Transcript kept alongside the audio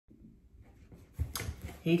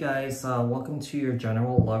Hey guys, welcome to your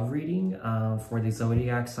general love reading for the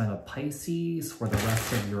Zodiac sign of Pisces for the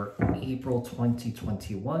rest of your April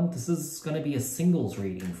 2021. This is going to be a singles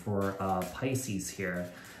reading for Pisces here.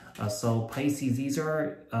 So Pisces, these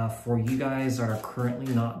are for you guys that are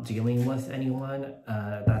currently not dealing with anyone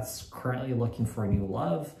that's currently looking for new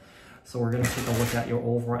love. So we're going to take a look at your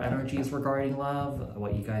overall energies regarding love,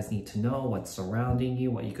 what you guys need to know, what's surrounding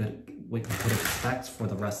you, what you could expect for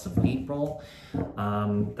the rest of April.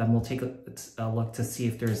 Then we'll take a look to see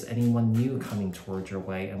if there's anyone new coming towards your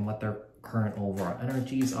way and what their current overall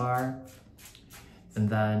energies are. And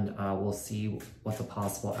then we'll see what the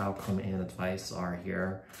possible outcome and advice are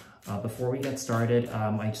here. Before we get started,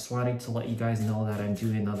 I just wanted to let you guys know that I'm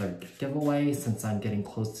doing another giveaway since I'm getting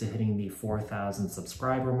close to hitting the 4,000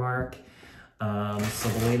 subscriber mark. So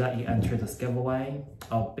the way that you enter this giveaway,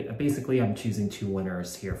 basically I'm choosing two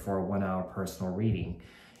winners here for a 1-hour personal reading.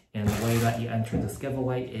 And the way that you enter this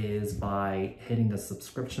giveaway is by hitting the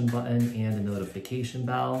subscription button and the notification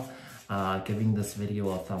bell, giving this video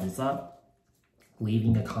a thumbs up,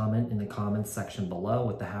 leaving a comment in the comments section below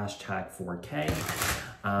with the hashtag 4K.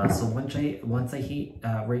 So once I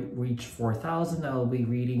reach 4,000, I'll be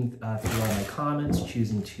reading through all my comments,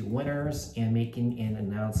 choosing two winners, and making an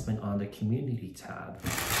announcement on the community tab.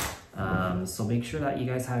 So make sure that you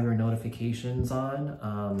guys have your notifications on.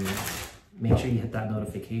 Make sure you hit that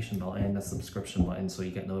notification bell and the subscription button so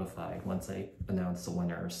you get notified once I announce the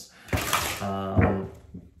winners.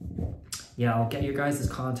 Yeah, I'll get your guys'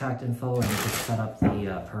 contact info and just set up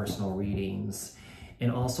the personal readings.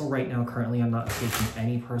 And also right now, currently, I'm not taking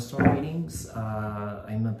any personal readings.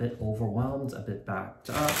 I'm a bit overwhelmed, a bit backed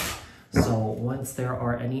up. So once there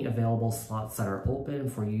are any available slots that are open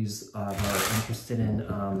for you that are interested in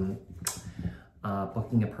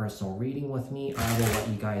booking a personal reading with me, I will let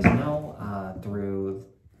you guys know through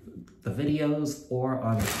the videos or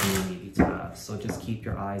on the community tab. So just keep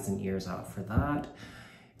your eyes and ears out for that.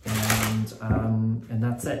 And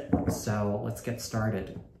that's it. So let's get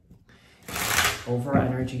started. Overall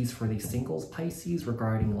energies for the singles Pisces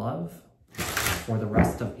regarding love for the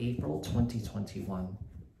rest of April 2021.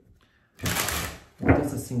 What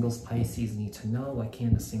does the singles Pisces need to know? What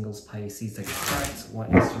can the singles Pisces expect? What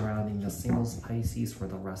is surrounding the singles Pisces for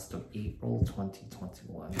the rest of April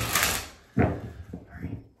 2021? All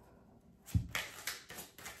right.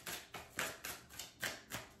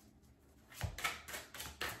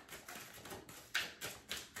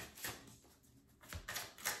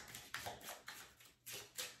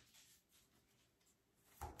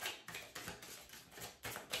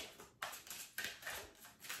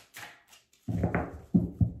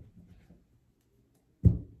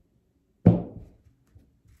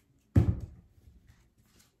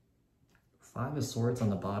 Five of Swords on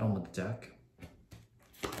the bottom of the deck.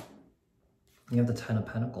 You have the Ten of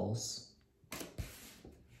Pentacles.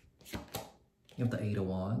 You have the Eight of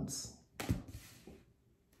Wands.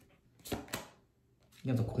 You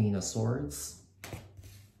have the Queen of Swords.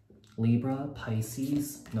 Libra,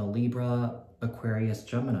 Pisces, Libra, Aquarius,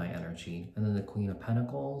 Gemini energy. And then the Queen of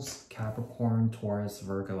Pentacles, Capricorn, Taurus,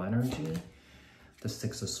 Virgo energy. The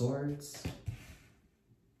Six of Swords.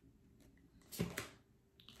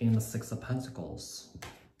 And the Six of Pentacles.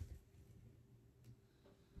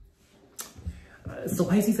 So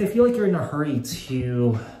Pisces, I feel like you're in a hurry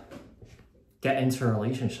to get into a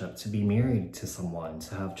relationship, to be married to someone,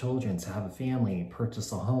 to have children, to have a family,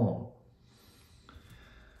 purchase a home.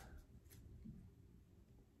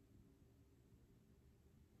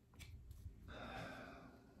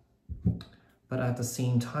 But at the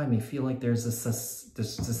same time, I feel like there's this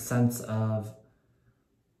sense of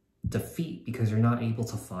defeat because you're not able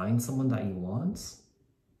to find someone that you want.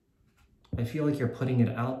 I feel like you're putting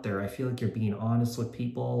it out there. I feel like you're being honest with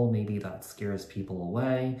people. Maybe that scares people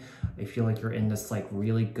away. I feel like you're in this like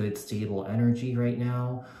really good stable energy right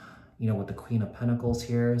now. You know, with the Queen of Pentacles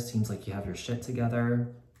here, seems like you have your shit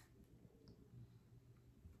together.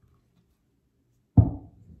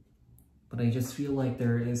 But I just feel like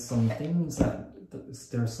there is some things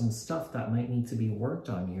there's some stuff that might need to be worked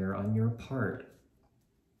on here on your part.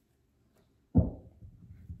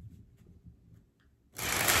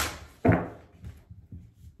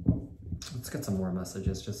 Let's get some more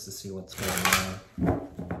messages just to see what's going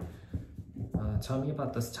on. Tell me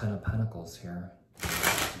about this Ten of Pentacles here.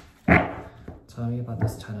 Tell me about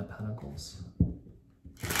this Ten of Pentacles.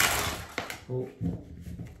 Oh.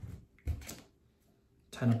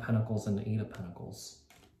 Ten of Pentacles and the Eight of Pentacles.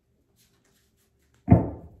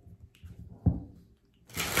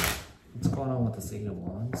 What's going on with this Eight of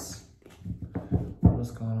Wands? What is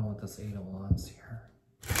going on with this Eight of Wands here?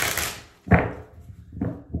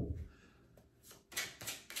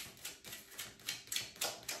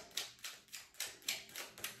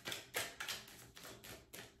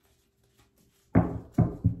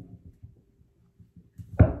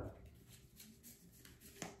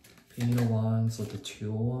 Eight of Wands with the Two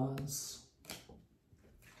of Wands.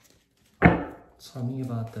 Tell me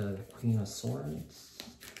about the Queen of Swords.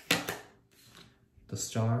 The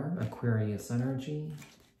Star, Aquarius energy.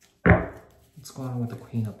 What's going on with the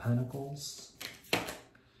Queen of Pentacles?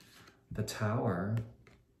 The Tower,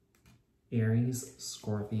 Aries,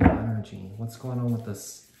 Scorpio energy. What's going on with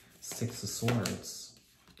this Six of Swords?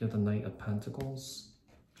 You have the Knight of Pentacles.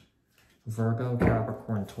 Virgo,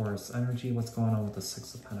 Capricorn, Taurus energy. What's going on with the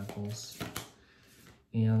Six of Pentacles?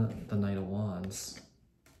 And the Knight of Wands.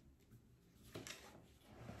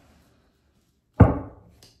 You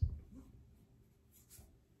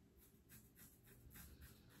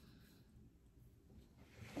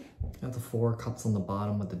have the Four of Cups on the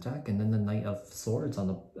bottom of the deck, and then the Knight of Swords on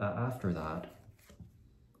the after that.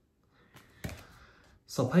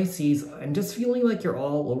 So Pisces, I'm just feeling like you're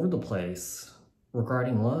all over the place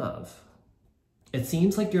regarding love. It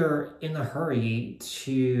seems like you're in a hurry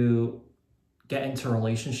to get into a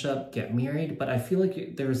relationship, get married, but I feel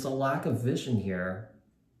like there's a lack of vision here.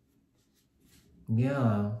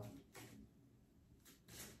 Yeah.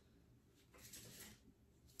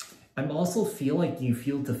 I also feel like you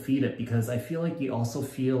feel defeated because I feel like you also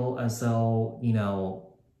feel as though, you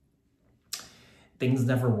know, things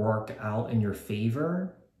never work out in your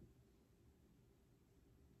favor.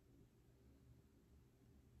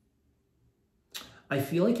 I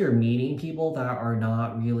feel like you're meeting people that are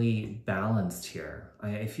not really balanced here.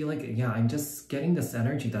 I feel like, yeah, I'm just getting this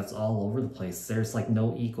energy that's all over the place. There's like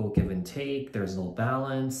no equal give and take. There's no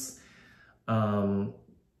balance. I'm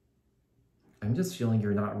just feeling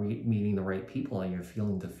you're not meeting the right people and you're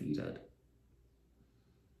feeling defeated.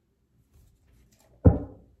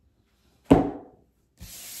 All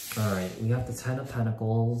right, we have the Ten of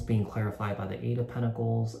Pentacles being clarified by the Eight of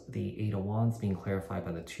Pentacles, the Eight of Wands being clarified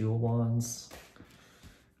by the Two of Wands.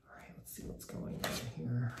 All right, let's see what's going on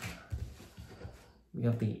here. We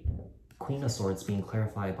have the Queen of Swords being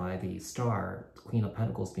clarified by the Star, the Queen of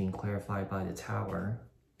Pentacles being clarified by the Tower,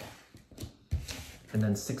 and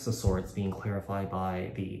then Six of Swords being clarified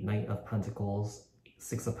by the Knight of Pentacles,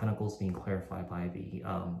 Six of Pentacles being clarified by the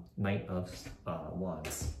Knight of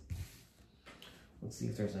Wands. Let's see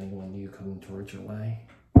if there's anyone new coming towards your way.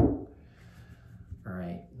 All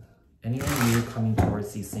right. Anyone new coming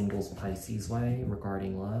towards the singles Pisces way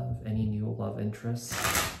regarding love? Any new love interests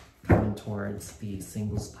coming towards the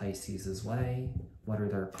singles Pisces' way? What are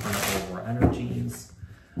their current or energies?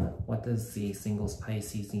 What does the singles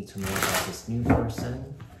Pisces need to know about this new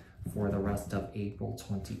person for the rest of April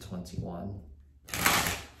 2021?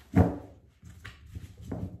 All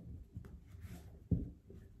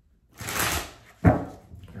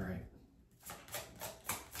right.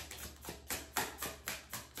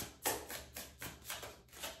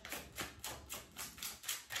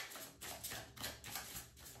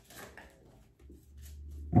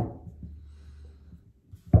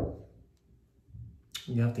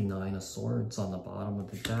 You have the Nine of Swords on the bottom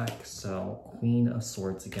of the deck. So Queen of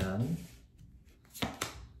Swords again.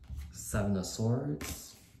 Seven of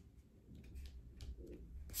Swords.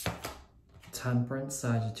 Temperance,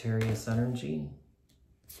 Sagittarius energy.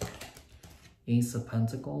 Ace of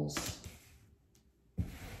Pentacles.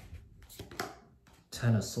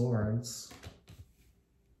 Ten of Swords.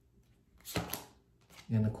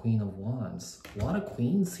 And the Queen of Wands. A lot of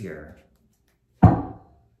queens here.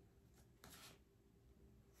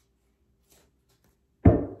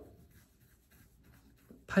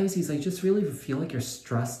 Pisces, I just really feel like you're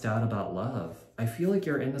stressed out about love. I feel like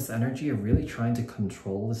you're in this energy of really trying to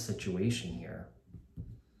control the situation here.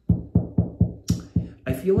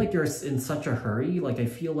 I feel like you're in such a hurry. Like I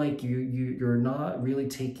feel like you're not really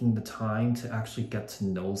taking the time to actually get to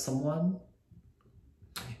know someone.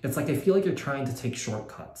 It's like I feel like you're trying to take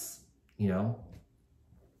shortcuts, you know?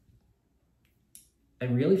 I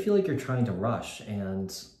really feel like you're trying to rush,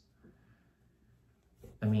 and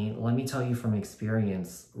I mean, let me tell you from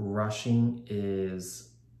experience, rushing is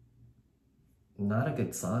not a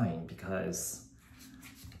good sign because,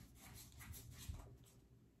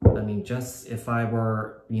 I mean, just if I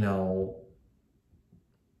were, you know,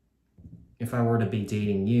 if I were to be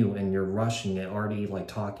dating you and you're rushing it, already like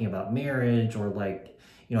talking about marriage or like,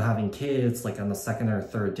 you know, having kids like on the second or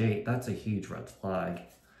third date, that's a huge red flag.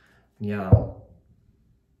 Yeah.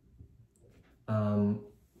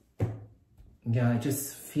 Yeah, it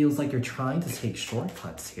just feels like you're trying to take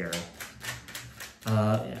shortcuts here.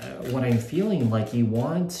 What I'm feeling like you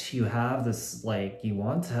want to have this, like you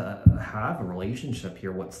want to have a relationship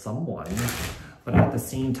here with someone, but at the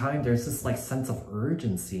same time, there's this like sense of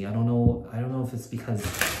urgency. I don't know if it's because,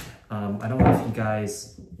 I don't know if you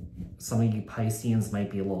guys some of you Pisceans might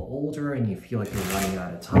be a little older and you feel like you're running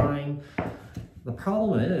out of time. The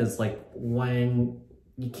problem is, like, when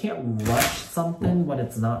you can't rush something when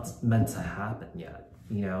it's not meant to happen yet,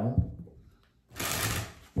 you know?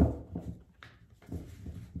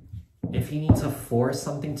 If you need to force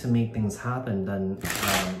something to make things happen, then,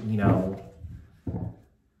 you know,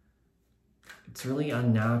 it's really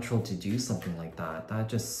unnatural to do something like that. That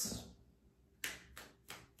just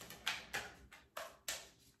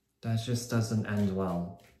doesn't end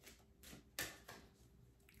well.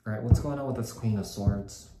 All right, what's going on with this Queen of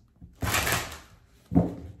Swords? All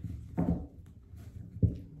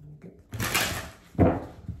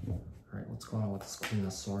right, what's going on with this Queen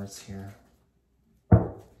of Swords here?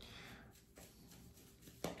 You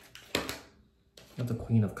have the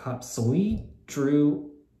Queen of Cups. So we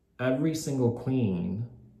drew every single queen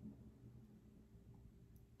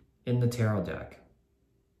in the tarot deck.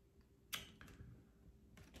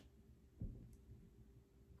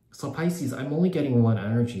 So Pisces, I'm only getting one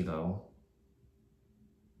energy though.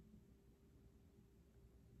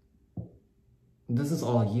 This is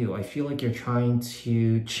all you. I feel like you're trying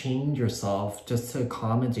to change yourself just to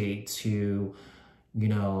accommodate to, you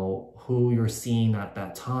know, who you're seeing at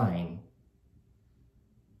that time.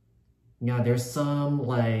 Yeah, there's some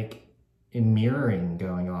like mirroring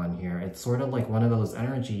going on here. It's sort of like one of those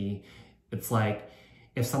energy. It's like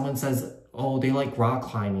if someone says, oh, they like rock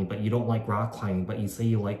climbing, but you don't like rock climbing, but you say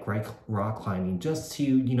you like rock climbing just to,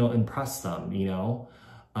 you know, impress them, you know?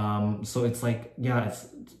 So it's like, yeah, it's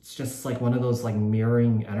just like one of those like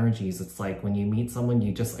mirroring energies. It's like when you meet someone,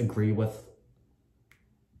 you just agree with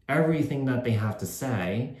everything that they have to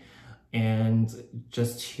say and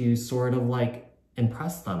just to sort of like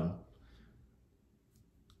impress them.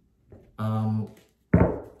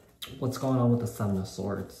 What's going on with the Seven of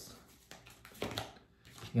Swords?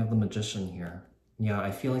 You have the Magician here. Yeah, I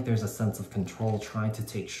feel like there's a sense of control, trying to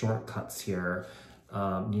take shortcuts here.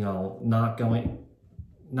 You know,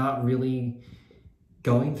 not really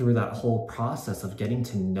going through that whole process of getting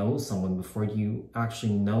to know someone before you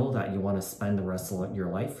actually know that you want to spend the rest of your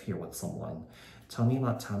life here with someone. Tell me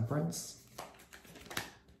about Temperance.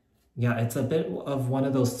 Yeah, it's a bit of one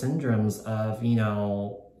of those syndromes of, you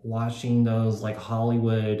know, watching those like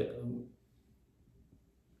Hollywood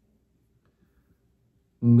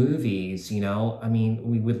movies, you know? I mean,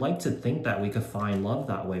 we would like to think that we could find love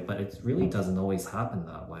that way, but it really doesn't always happen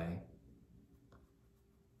that way.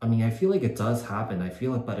 I mean, I feel like it does happen. I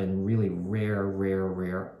feel like, but in really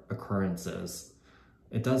rare occurrences.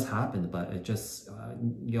 It does happen, but it just,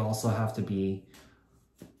 you also have to be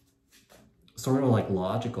sort of like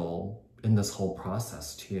logical in this whole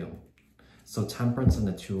process too. So Temperance and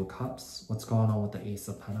the Two of Cups. What's going on with the Ace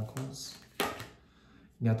of Pentacles?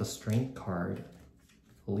 You got the Strength card.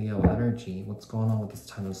 Leo energy. What's going on with this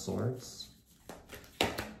Ten of Swords?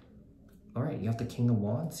 All right, you have the King of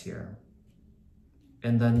Wands here.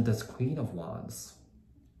 And then this Queen of Wands.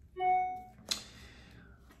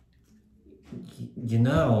 You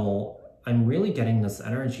know, I'm really getting this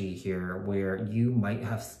energy here where you might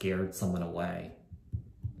have scared someone away.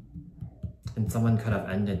 And someone could have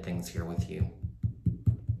ended things here with you.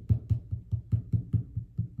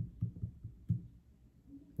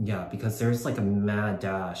 Yeah, because there's like a mad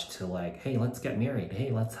dash to like, hey, let's get married.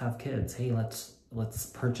 Hey, let's have kids. Hey, let's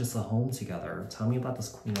purchase a home together. Tell me about this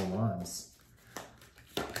Queen of Wands.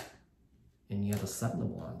 And you have the Seven of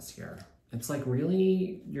Wands here. It's like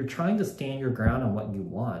really, you're trying to stand your ground on what you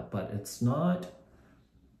want, but it's not.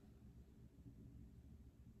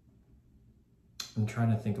 I'm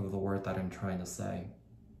trying to think of the word that I'm trying to say.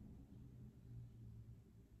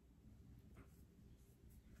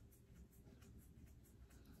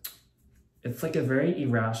 It's like a very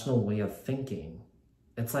irrational way of thinking.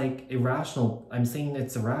 It's like irrational. I'm saying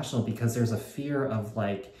it's irrational because there's a fear of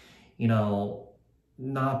like, you know,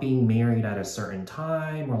 not being married at a certain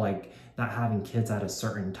time or like not having kids at a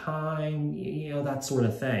certain time, you know, that sort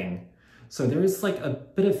of thing. So there's like a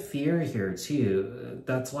bit of fear here too.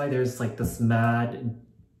 That's why there's like this mad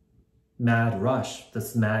rush,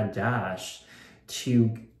 this mad dash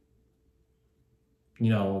to, you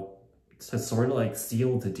know, to sort of like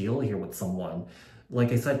seal the deal here with someone.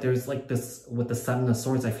 Like I said, there's like this with the Seven of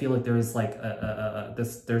Swords. I feel like there's like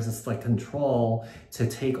there's this like control to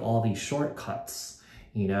take all these shortcuts,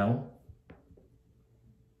 you know.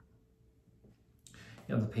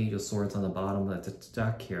 You have the Page of Swords on the bottom of the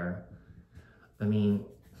deck here. I mean,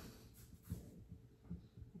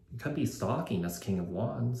 you could be stalking this King of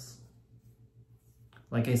Wands.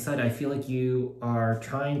 Like I said, I feel like you are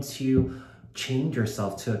trying to change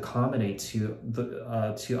yourself to accommodate to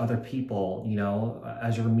the to other people, you know,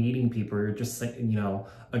 as you're meeting people, you're just, you know,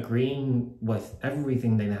 agreeing with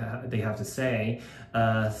everything they have to say,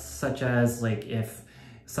 such as like if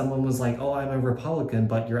someone was like, oh, I'm a Republican,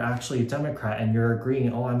 but you're actually a Democrat, and you're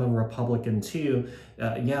agreeing, oh, I'm a Republican too.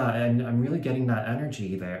 Yeah, and I'm really getting that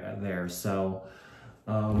energy there. So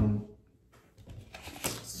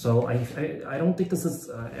so I don't think this is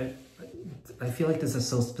I feel like this is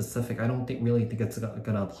so specific. I don't really think it's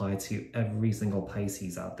gonna apply to every single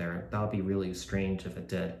Pisces out there. That would be really strange if it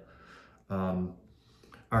did.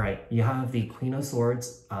 All right, you have the Queen of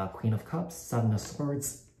Swords, Queen of Cups, Seven of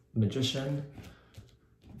Swords, Magician.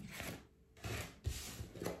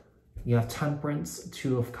 You have Temperance,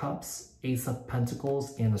 Two of Cups, Ace of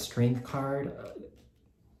Pentacles, and the Strength card.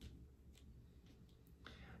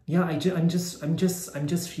 Yeah, I'm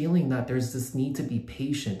just feeling that there's this need to be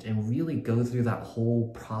patient and really go through that whole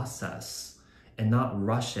process and not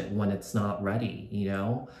rush it when it's not ready, you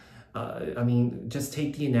know? I mean, just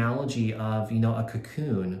take the analogy of, you know, a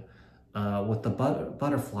cocoon with the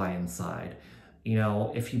butterfly inside. You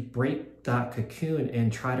know, if you break that cocoon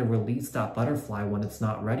and try to release that butterfly when it's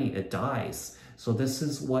not ready, it dies. So this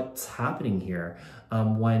is what's happening here.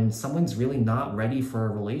 When someone's really not ready for a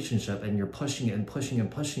relationship and you're pushing it and pushing and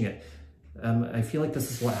pushing it, I feel like this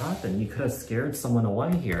is what happened. You could have scared someone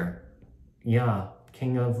away here. Yeah,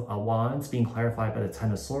 King of Wands being clarified by the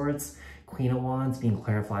Ten of Swords, Queen of Wands being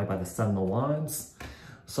clarified by the Seven of Wands.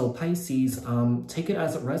 So Pisces, take it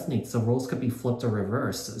as it resonates. The roles could be flipped or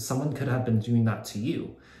reversed. Someone could have been doing that to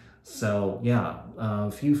you. So yeah,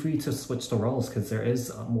 feel free to switch the roles because there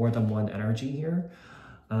is more than one energy here.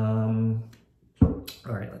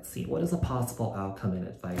 All right, let's see. What is a possible outcome and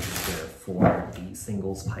advice here for the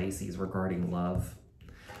singles Pisces regarding love?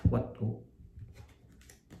 What? Oh,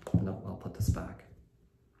 no, I'll put this back.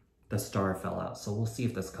 The star fell out, so we'll see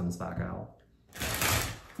if this comes back out.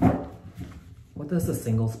 What does the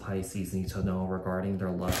singles Pisces need to know regarding their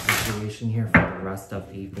love situation here for the rest of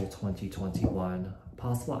April 2021?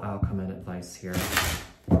 Possible outcome and advice here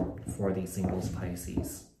for the singles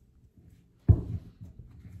Pisces.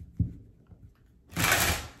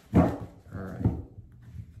 Alright.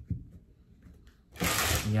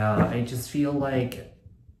 Yeah, I just feel like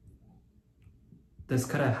this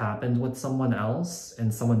could have happened with someone else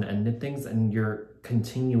and someone ended things and you're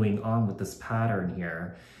continuing on with this pattern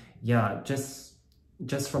here. Yeah, just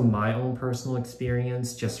from my own personal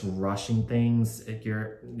experience, just rushing things,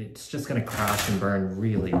 it's just gonna crash and burn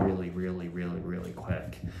really, really, really, really, really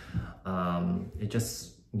quick. It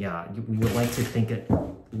just, yeah, we would like to think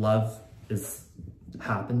love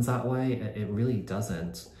happens that way. It really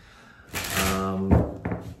doesn't.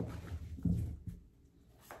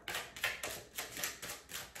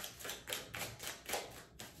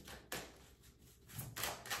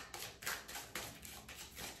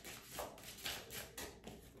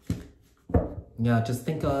 Yeah, just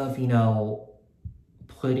think of, you know,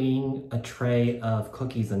 putting a tray of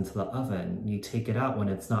cookies into the oven. You take it out when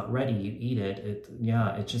it's not ready, you eat it.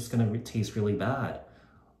 Yeah, it's just gonna taste really bad.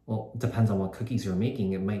 Well, depends on what cookies you're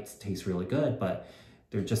making. It might taste really good, but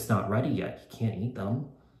they're just not ready yet. You can't eat them.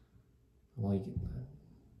 Well,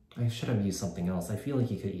 I should have used something else. I feel like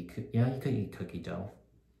you could eat, yeah, you could eat cookie dough.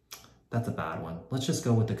 That's a bad one. Let's just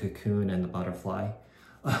go with the cocoon and the butterfly.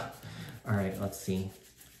 All right, let's see.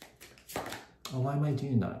 Oh, why am I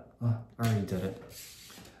doing that? Oh, I already did it.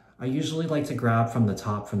 I usually like to grab from the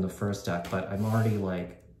top from the first deck, but I'm already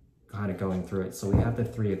like kind of going through it. So we have the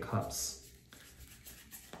Three of Cups,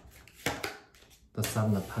 the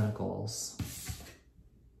Seven of Pentacles,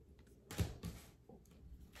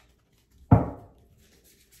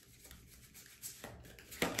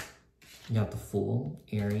 you have the Fool,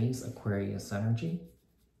 Aries, Aquarius energy.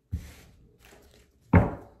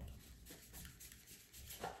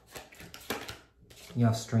 You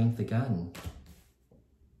have Strength again,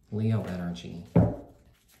 Leo energy.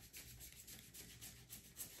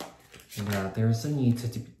 Yeah, there's a need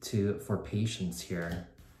for patience here.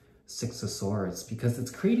 Six of Swords, because it's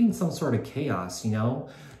creating some sort of chaos, you know?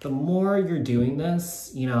 The more you're doing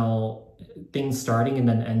this, you know, things starting and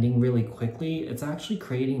then ending really quickly, it's actually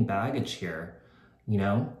creating baggage here, you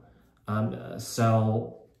know?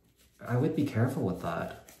 So I would be careful with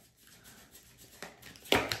that.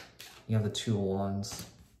 You have the Two of Wands.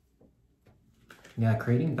 Yeah,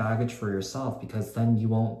 creating baggage for yourself because then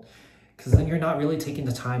you're not really taking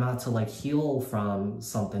the time out to like heal from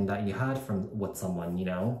something that you had with someone, you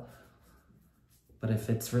know? But if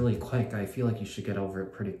it's really quick, I feel like you should get over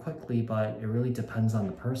it pretty quickly, but it really depends on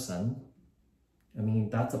the person. I mean,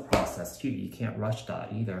 that's a process too. You can't rush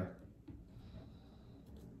that either.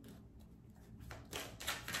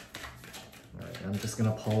 right, I'm just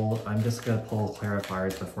gonna pull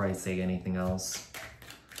clarifiers before I say anything else.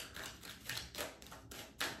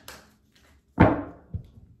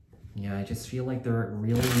 Yeah, I just feel like there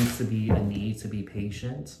really needs to be a need to be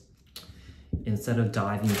patient. Instead of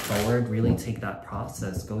diving forward, really take that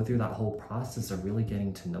process, go through that whole process of really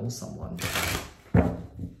getting to know someone.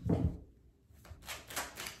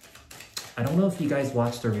 I don't know if you guys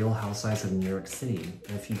watch The Real Housewives of New York City.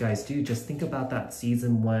 If you guys do, just think about that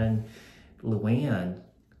season when Luann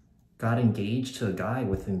got engaged to a guy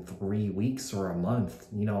within 3 weeks or a month.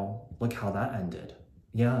 You know, look how that ended.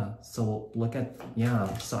 Yeah, so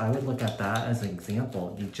so I would look at that as an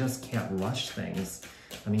example. You just can't rush things.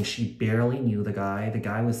 I mean, she barely knew the guy. The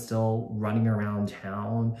guy was still running around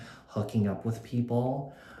town, hooking up with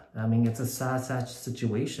people. I mean, it's a sad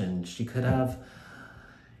situation. She could have,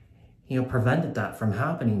 you know, prevented that from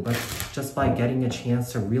happening, but just by getting a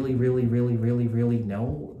chance to really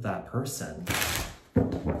know that person.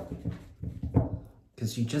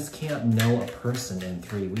 Because you just can't know a person in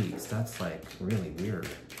 3 weeks. That's like really weird.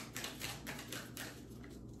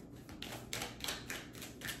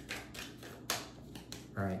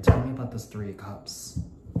 All right, tell me about this Three of Cups.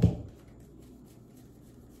 All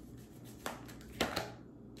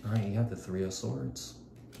right, you have the Three of Swords.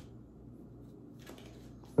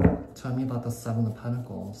 Tell me about the Seven of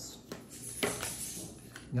Pentacles.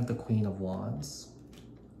 You have the Queen of Wands.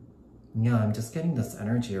 Yeah, I'm just getting this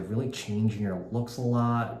energy of really changing your looks a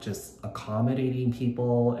lot, just accommodating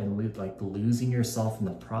people and like losing yourself in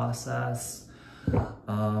the process.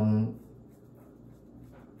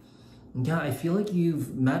 Yeah, I feel like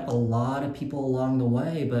you've met a lot of people along the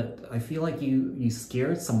way, but I feel like you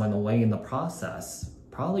scared someone away in the process.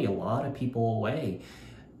 Probably a lot of people away.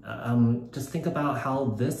 Just think about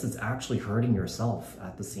how this is actually hurting yourself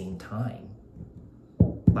at the same time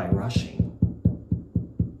by rushing.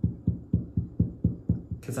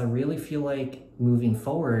 Because I really feel like moving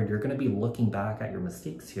forward, you're going to be looking back at your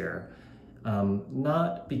mistakes here.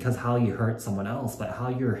 Not because how you hurt someone else, but how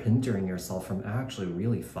you're hindering yourself from actually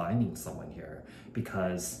really finding someone here.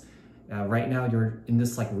 Because right now you're in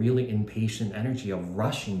this like really impatient energy of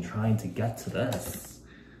rushing, trying to get to this.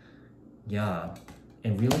 Yeah.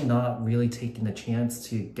 And really not really taking the chance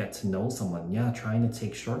to get to know someone. Yeah, trying to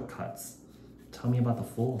take shortcuts. Tell me about the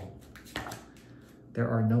Fool. There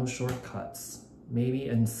are no shortcuts. Maybe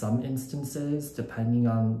in some instances, depending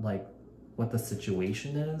on like what the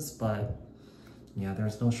situation is, but yeah,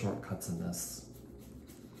 there's no shortcuts in this.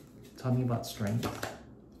 Tell me about Strength.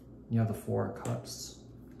 You have the Four of Cups.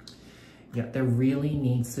 Yeah, there really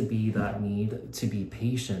needs to be that need to be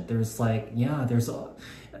patient. There's like, yeah,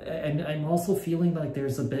 and I'm also feeling like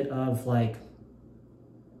there's a bit of like,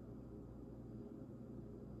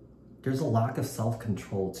 there's a lack of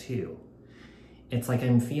self-control too. It's like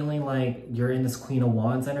I'm feeling like you're in this Queen of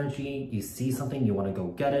Wands energy. You see something, you want to go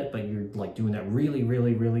get it, but you're like doing it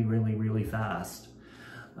really fast.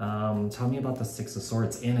 Tell me about the Six of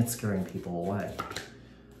Swords, and it's scaring people away.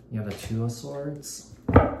 You have the Two of Swords.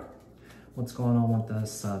 What's going on with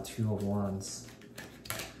this Two of Wands?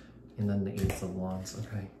 And then the Ace of Wands.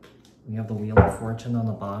 Okay. We have the Wheel of Fortune on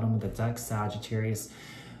the bottom of the deck, Sagittarius.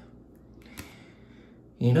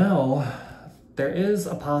 You know, there is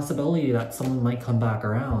a possibility that someone might come back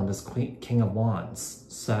around, this King of Wands.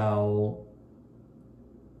 So,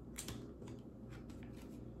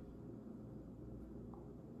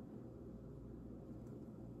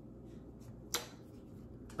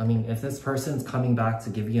 I mean, if this person's coming back to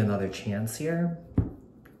give you another chance here,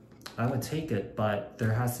 I would take it, but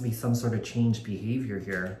there has to be some sort of changed behavior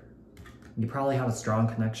here. You probably have a strong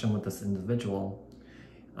connection with this individual.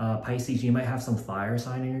 Pisces, you might have some fire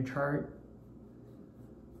sign in your chart.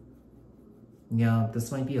 Yeah,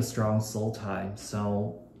 this might be a strong soul tie.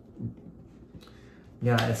 So,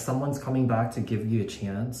 yeah, if someone's coming back to give you a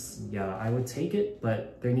chance, yeah, I would take it,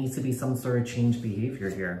 but there needs to be some sort of changed behavior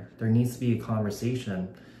here. There needs to be a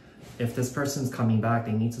conversation. If this person's coming back,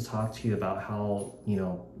 they need to talk to you about how, you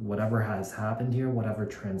know, whatever has happened here, whatever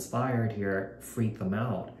transpired here, freaked them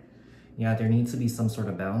out. Yeah, there needs to be some sort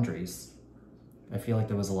of boundaries. I feel like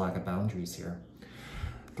there was a lack of boundaries here.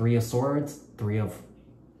 Three of Swords, Three of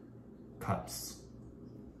Cups.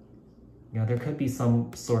 Yeah, there could be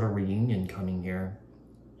some sort of reunion coming here.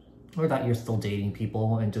 Or that you're still dating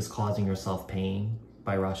people and just causing yourself pain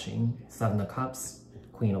by rushing. Seven of Cups,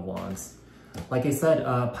 Queen of Wands. Like I said,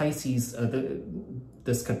 Pisces,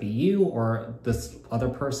 this could be you, or this other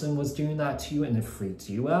person was doing that to you and it freaked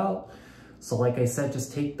you out. So like I said,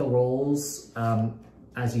 just take the roles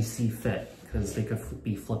as you see fit, because they could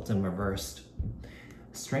be flipped and reversed.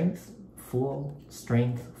 Strength, Fool,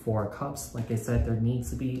 Strength, Four of Cups. Like I said, there needs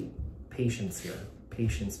to be patience here.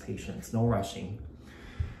 Patience, patience, no rushing.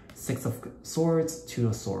 Six of Swords, Two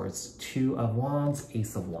of Swords, Two of Wands,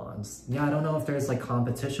 Ace of Wands. Yeah, I don't know if there's like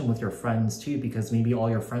competition with your friends too, because maybe all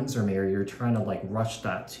your friends are married. You're trying to like rush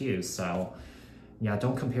that too. So yeah,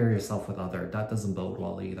 don't compare yourself with others. That doesn't bode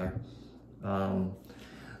well either.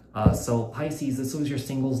 So Pisces, this was your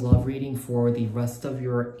singles love reading for the rest of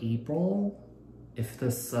your April. If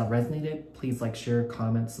this resonated, please like, share,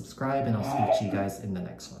 comment, subscribe, and I'll speak to you guys in the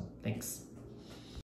next one. Thanks.